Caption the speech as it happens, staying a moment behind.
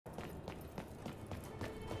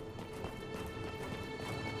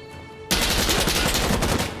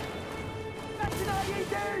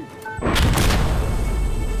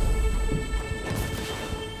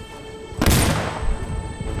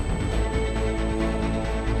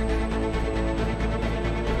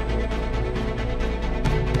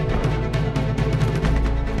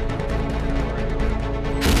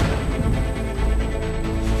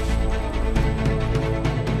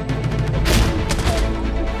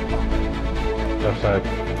Left side.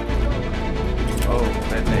 Oh,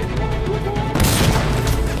 bad nade.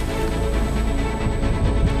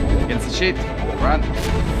 Against the sheet. Run.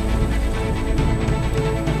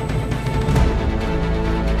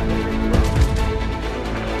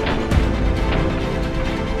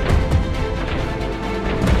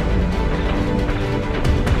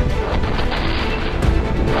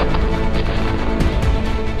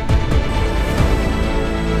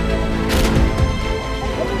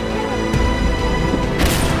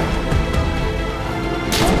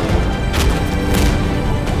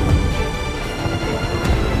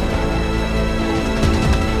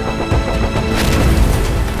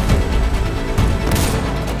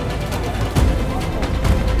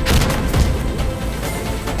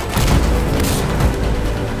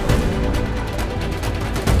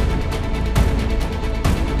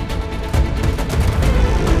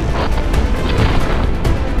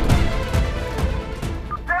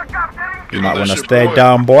 You might want to stay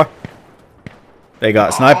down, boy. They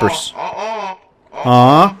got snipers. I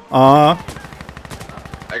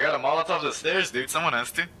got a Molotov up the stairs, dude. Someone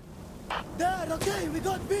has to. There, okay, we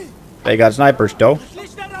got B. They got snipers, though.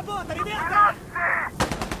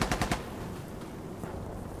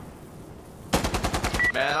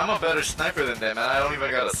 Man, I'm a better sniper than them, man. I don't even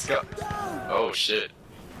got a scout. Oh, shit.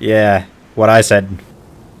 Yeah, what I said.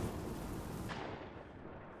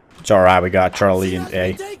 It's alright, we got Charlie and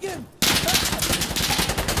A.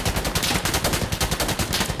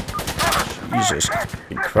 Jesus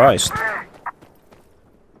Christ.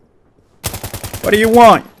 What do you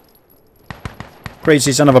want?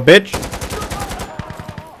 Crazy son of a bitch.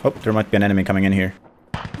 Oh, there might be an enemy coming in here.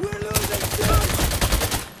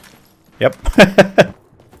 Yep.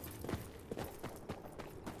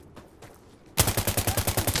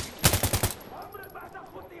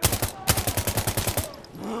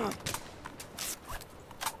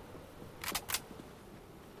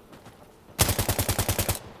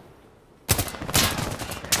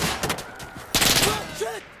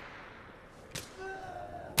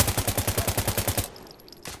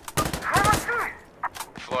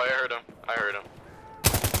 I heard him.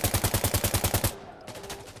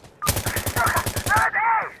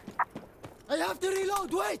 I have to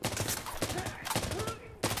reload, wait!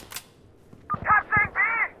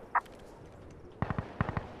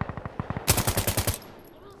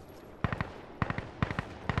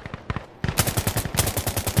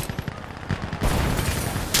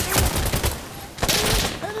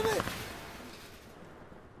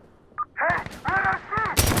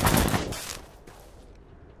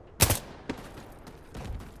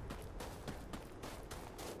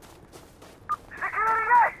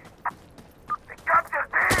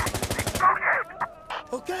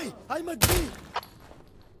 Okay, I'm at B.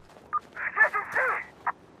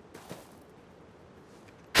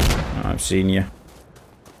 I've seen you.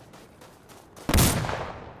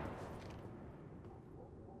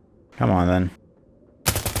 Come on then.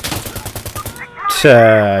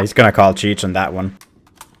 He's gonna call cheats on that one.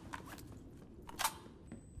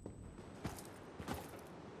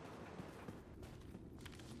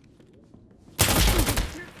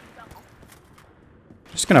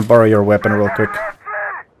 Just gonna borrow your weapon real quick.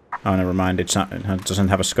 Oh, never mind. It's not. It doesn't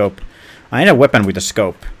have a scope. I need a weapon with a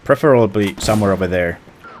scope, preferably somewhere over there.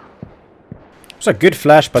 It's a good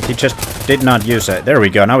flash, but he just did not use it. There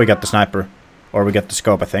we go. Now we got the sniper, or we got the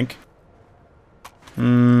scope, I think.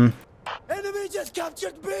 Enemy just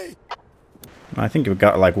captured B. I think we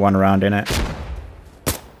got like one round in it,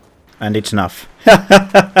 and it's enough.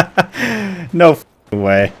 No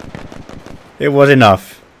way. It was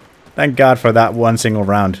enough. Thank God for that one single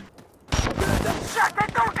round.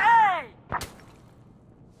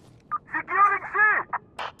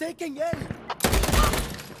 Taking A.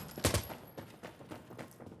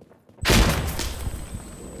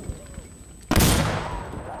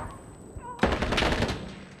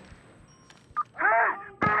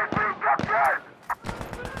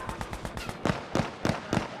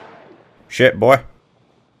 Shit, boy.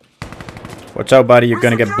 What's up, buddy? You're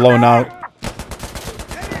gonna get blown out.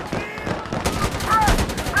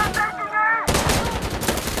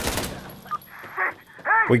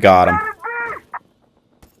 We got him.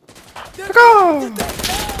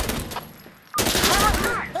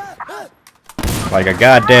 Like a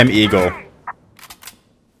goddamn eagle.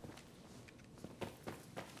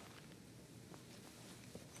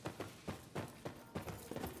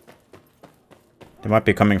 They might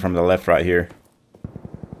be coming from the left right here.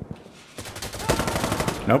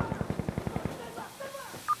 Nope.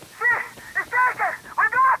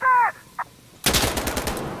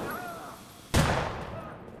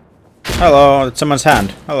 Hello, it's someone's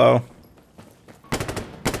hand. Hello.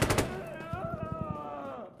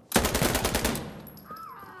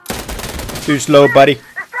 Too slow, buddy.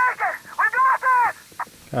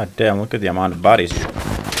 God damn, look at the amount of bodies here.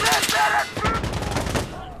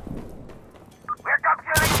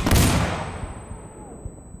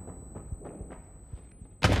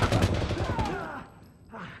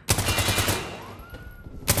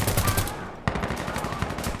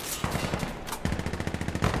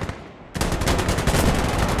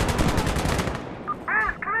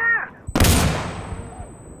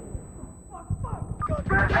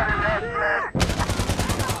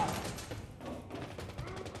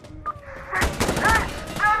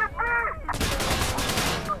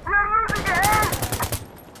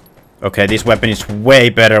 Okay, this weapon is way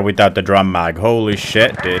better without the drum mag. Holy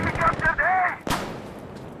shit, dude.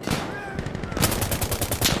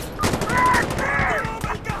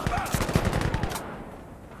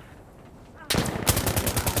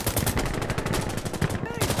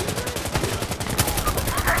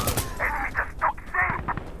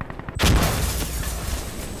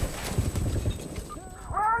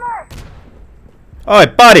 Oi,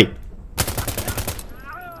 buddy!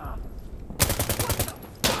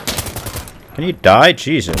 Can you die?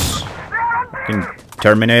 Jesus. Fucking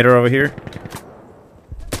Terminator over here.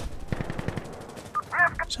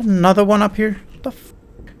 Is that another one up here? What the f—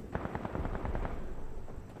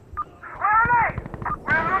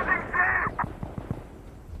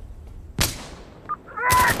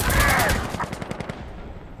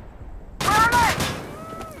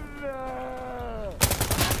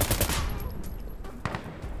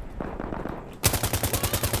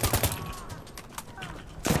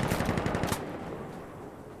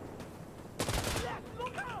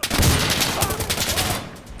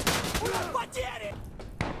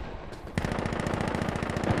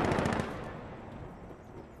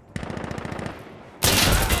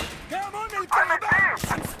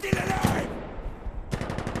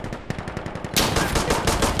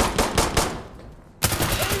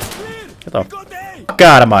 Get the fuck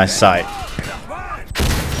out of my sight.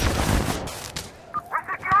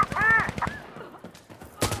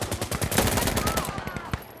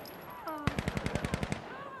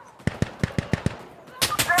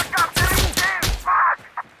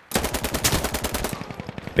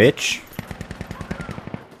 Bitch.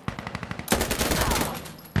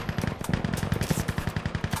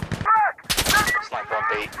 Sniper on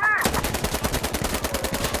B.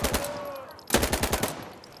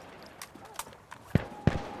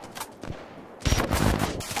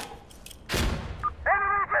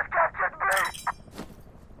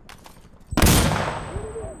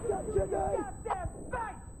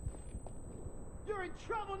 You're in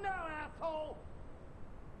trouble now, asshole!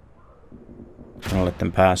 I'll let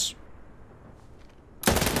them pass.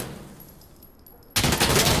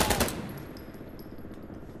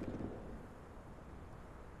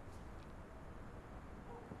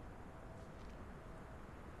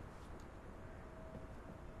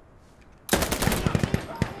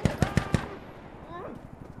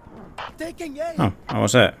 Taking A. Oh, how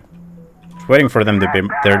was that? I was waiting for them to be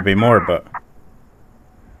there to be more, but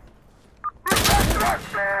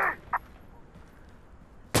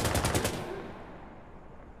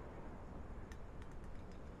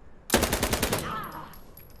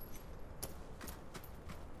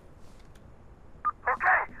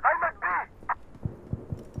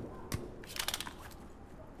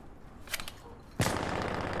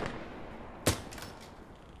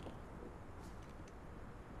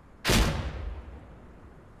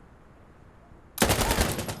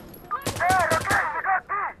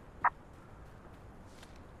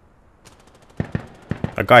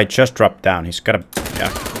a guy just dropped down. He's got a— yeah.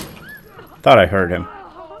 Thought I heard him.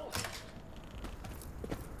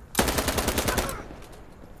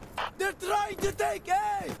 They're trying to take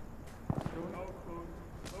A!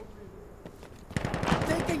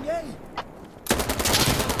 Taking A!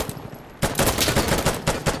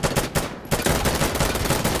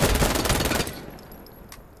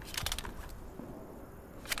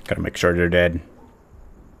 Gotta make sure they're dead.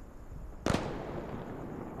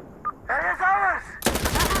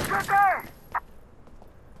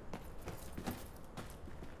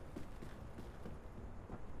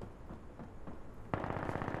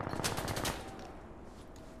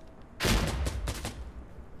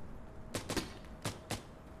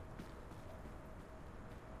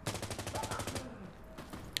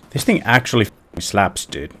 This thing actually f***ing slaps,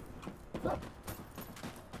 dude.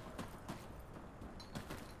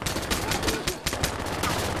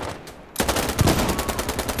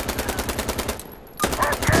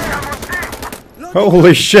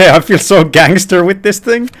 Holy shit, I feel so gangster with this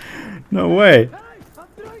thing. No way.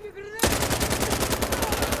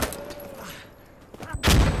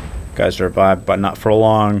 Guy survived, but not for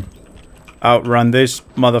long. outrun this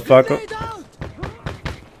motherfucker.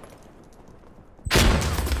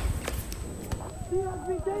 He has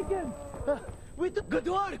been taken. Good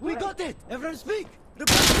work. We got it. Everyone speak.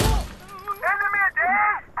 Report. Enemy at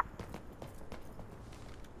A!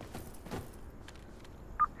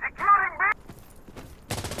 Securing B!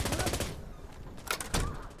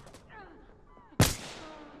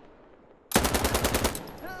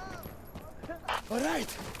 All right.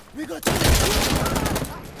 We got it.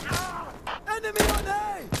 Enemy on A.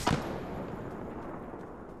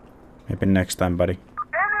 Maybe next time, buddy.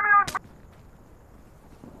 Enemy on B!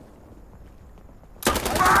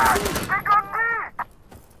 Fire! They got B!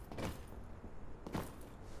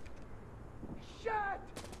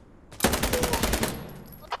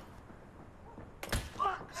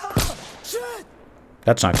 Shit.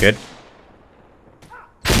 That's not good.